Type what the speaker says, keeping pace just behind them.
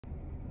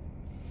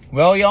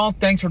Well, y'all,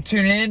 thanks for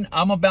tuning in.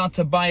 I'm about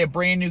to buy a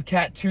brand new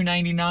Cat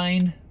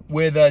 299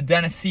 with a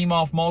Denis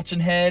Cimaf mulching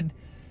head.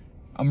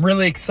 I'm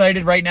really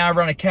excited. Right now I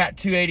run a Cat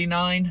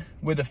 289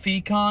 with a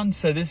Fecon,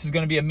 so this is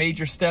going to be a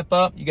major step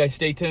up. You guys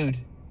stay tuned.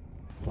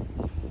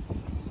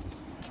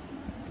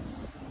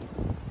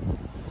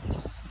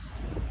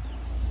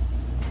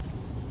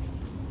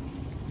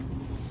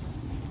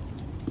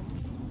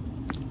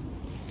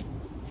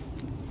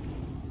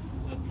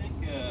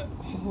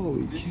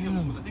 Holy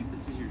cow. I think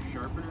this is your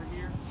sharpener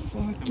here.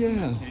 Fuck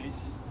yeah.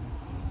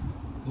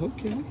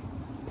 Okay.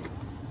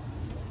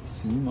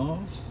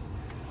 Cimaf.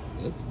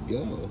 Let's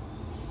go.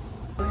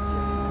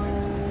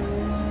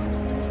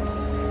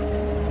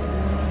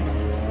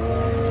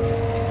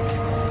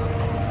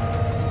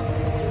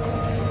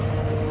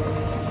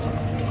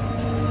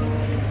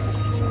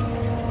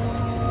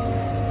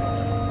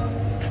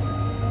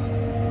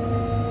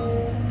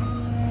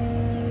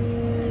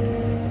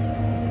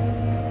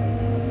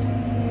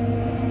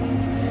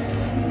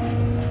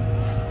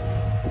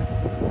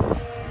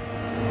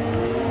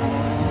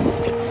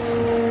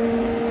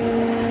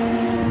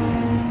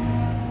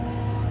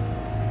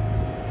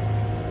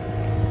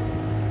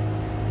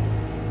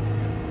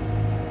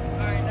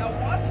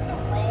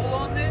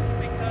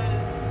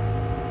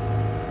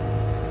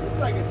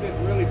 Like it sits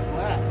really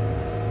flat.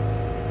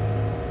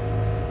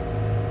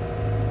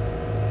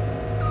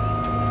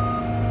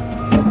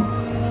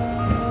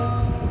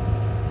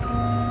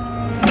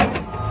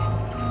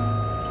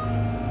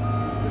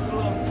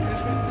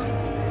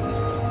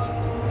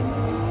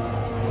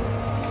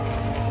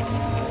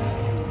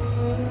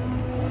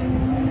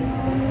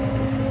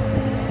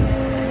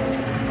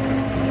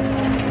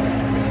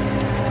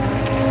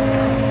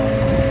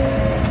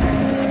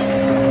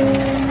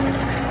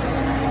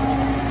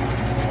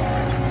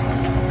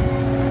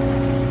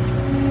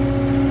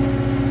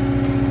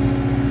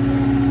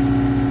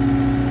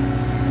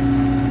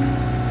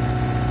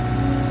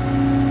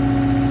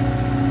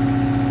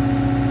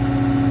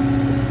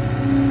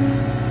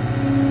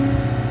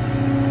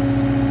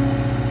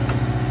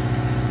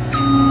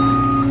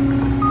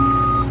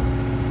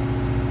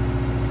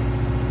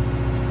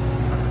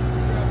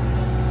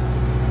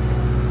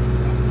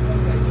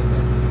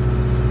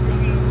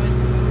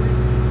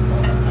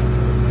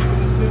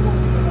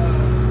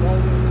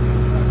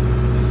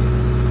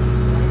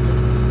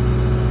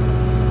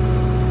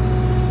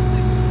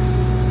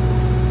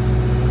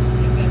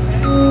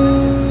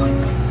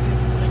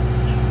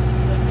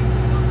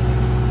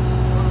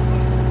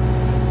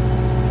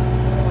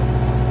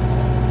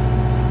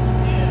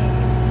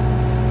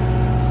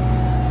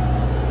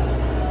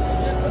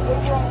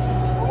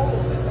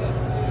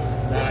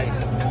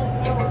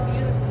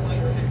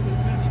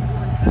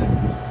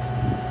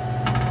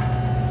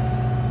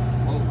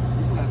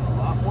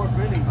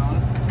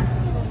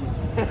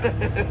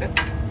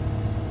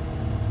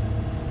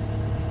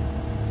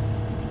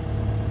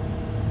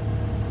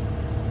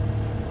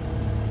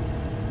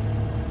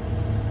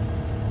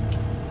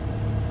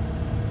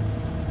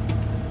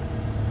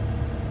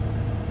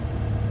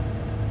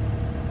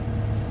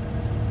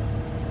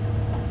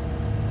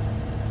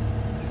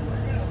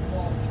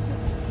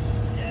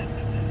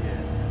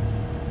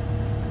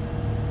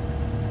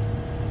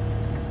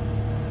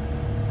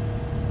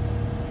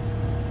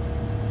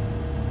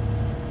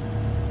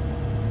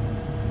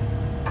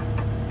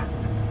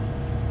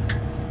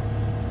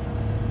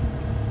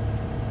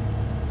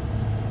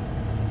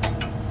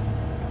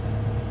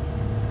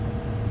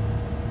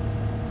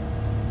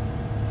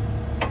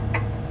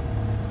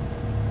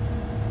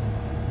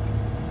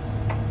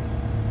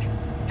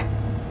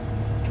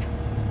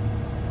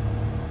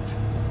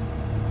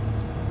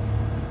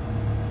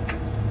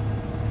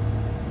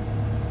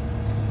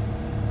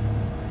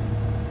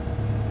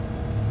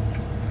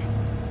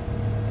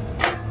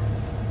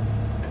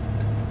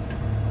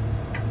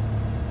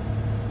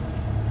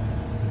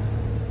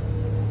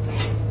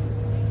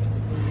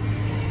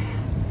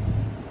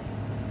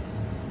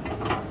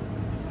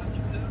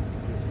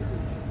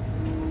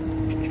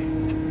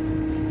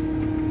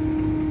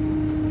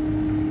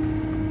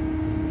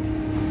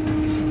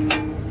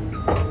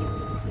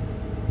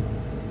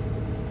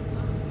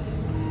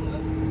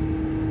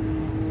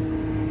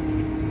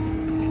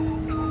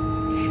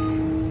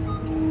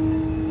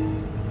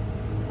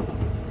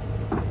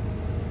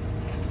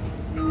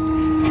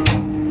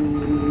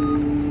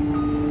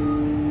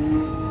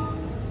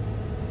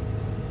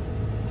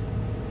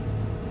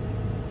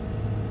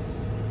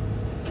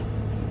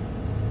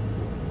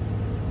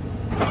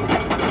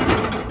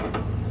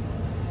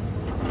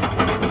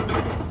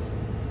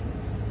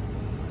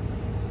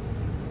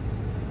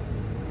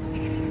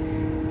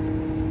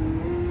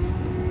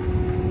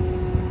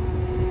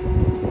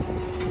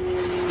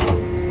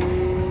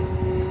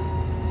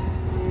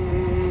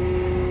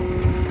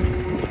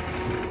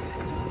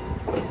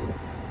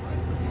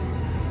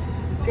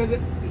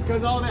 It's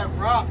because all that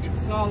rock, it's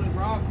solid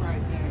rock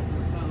right there, so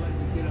it's not letting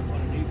you get up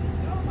underneath it.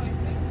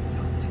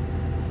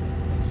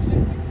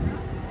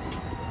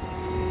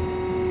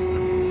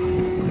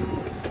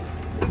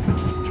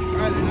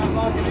 Right, they're not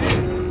locking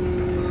in.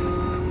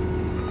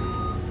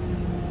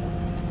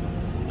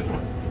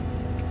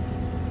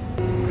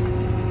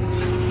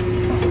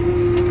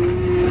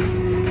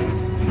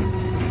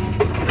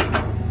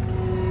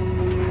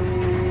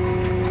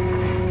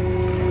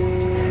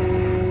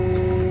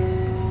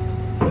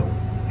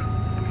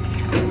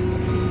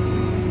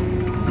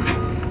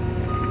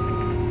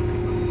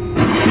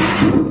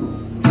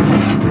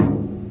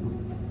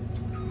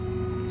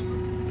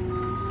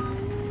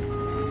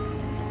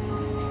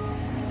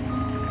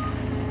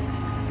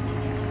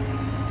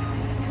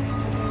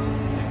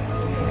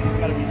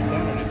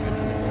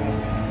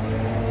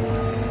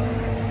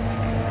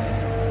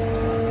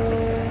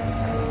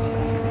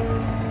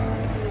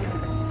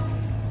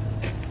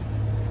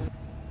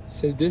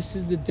 So this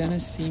is the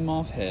Denis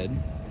Cimaf head.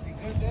 Is he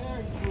good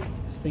there?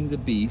 This thing's a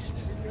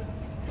beast.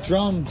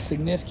 Drum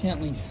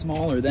significantly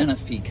smaller than a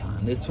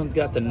Fecon. This one's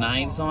got the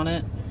knives on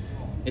it.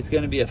 It's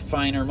gonna be a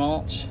finer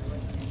mulch.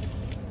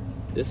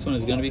 This one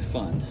is gonna be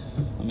fun.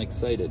 I'm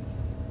excited.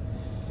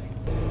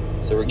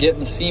 So we're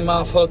getting the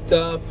Cimaf hooked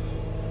up.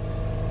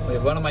 We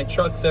have one of my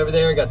trucks over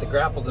there. Got the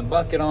grapples and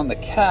bucket on. The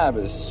cab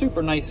is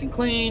super nice and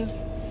clean.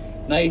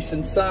 Nice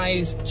and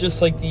sized,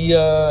 just like the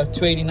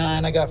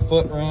 289. I got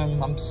foot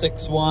room. I'm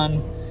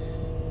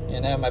 6'1".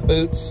 You know, my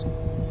boots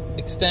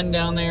extend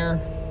down there.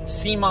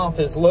 Cimaf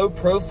is low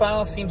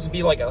profile. Seems to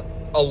be like a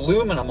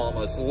aluminum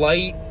almost,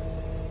 light,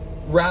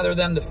 rather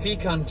than the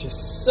Fecon,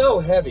 just so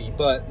heavy.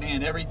 But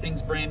man,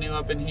 everything's brand new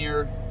up in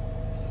here.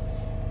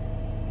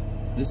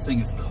 This thing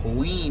is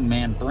clean,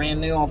 man. Brand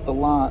new off the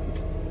lot.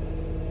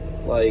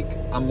 Like,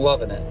 I'm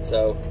loving it.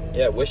 So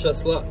yeah, wish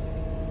us luck.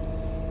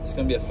 It's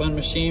gonna be a fun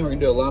machine. We're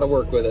gonna do a lot of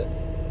work with it.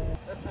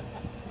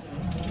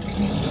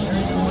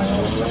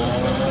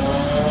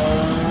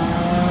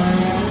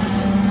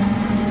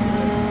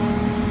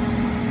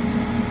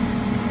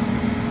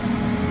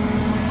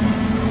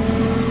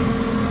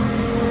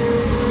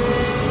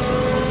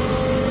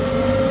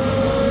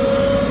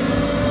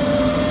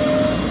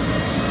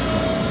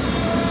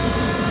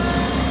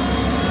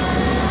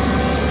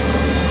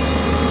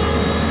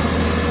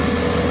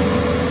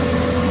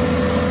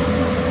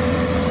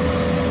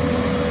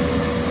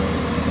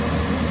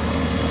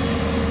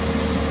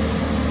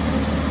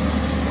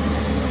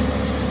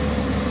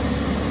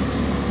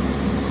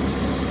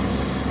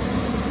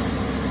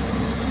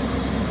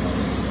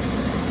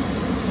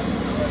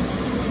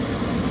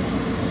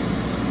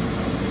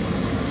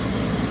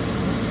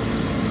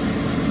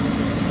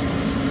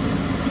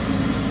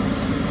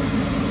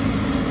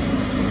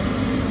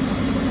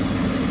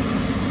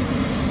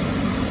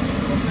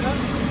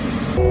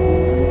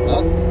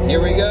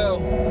 Here we go.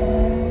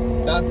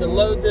 About to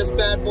load this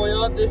bad boy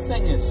up. This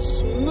thing is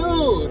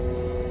smooth.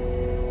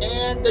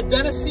 And the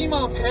Denis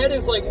Cimaf head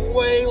is like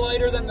way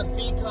lighter than the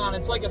Fecon.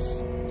 It's like a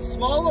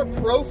smaller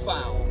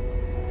profile.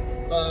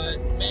 But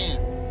man,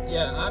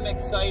 yeah, I'm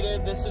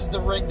excited. This is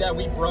the rig that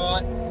we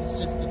brought. It's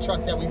just the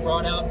truck that we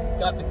brought out.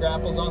 Got the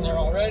grapples on there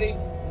already.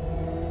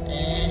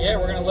 And yeah,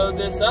 we're gonna load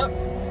this up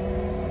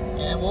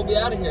and we'll be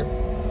out of here.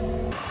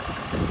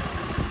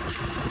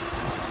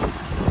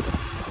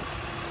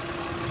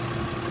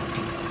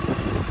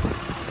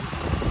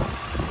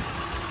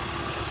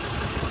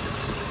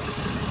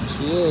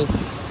 She is.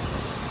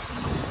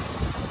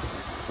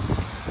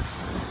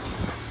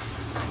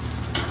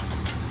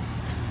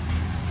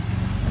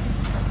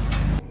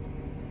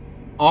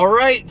 All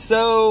right,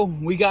 so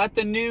we got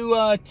the new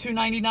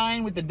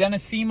 299 with the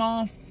Denis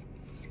Cimaf.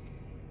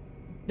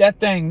 That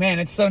thing, man,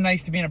 it's so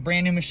nice to be in a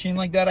brand new machine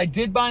like that. I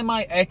did buy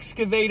my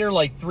excavator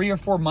like 3 or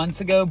 4 months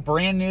ago,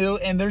 brand new,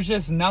 and there's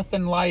just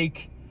nothing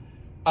like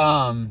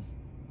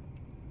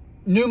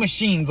new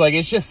machines. Like,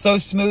 it's just so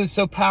smooth,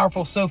 so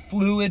powerful, so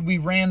fluid. We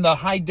ran the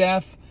high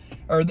def,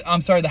 or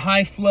I'm sorry, the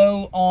high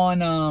flow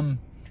on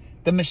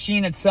the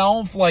machine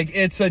itself. Like,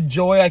 it's a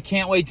joy. I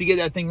can't wait to get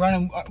that thing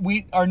running.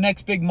 Our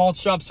next big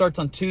mulch job starts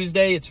on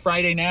Tuesday. It's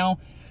Friday now,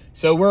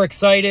 so we're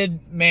excited.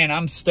 Man,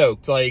 I'm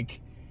stoked. Like,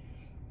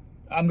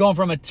 I'm going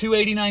from a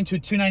 289 to a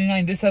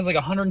 299. This has like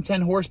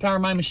 110 horsepower.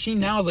 My machine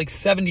now is like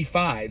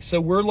 75. So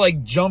we're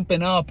like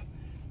jumping up.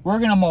 We're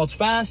gonna mulch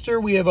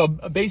faster. We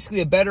have basically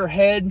a better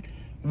head.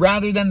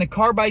 Rather than the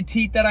carbide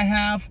teeth that I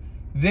have,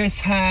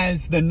 this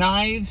has the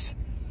knives.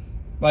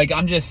 Like,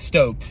 I'm just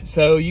stoked.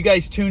 So you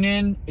guys tune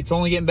in. It's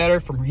only getting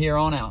better from here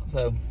on out.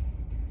 So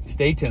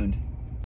stay tuned.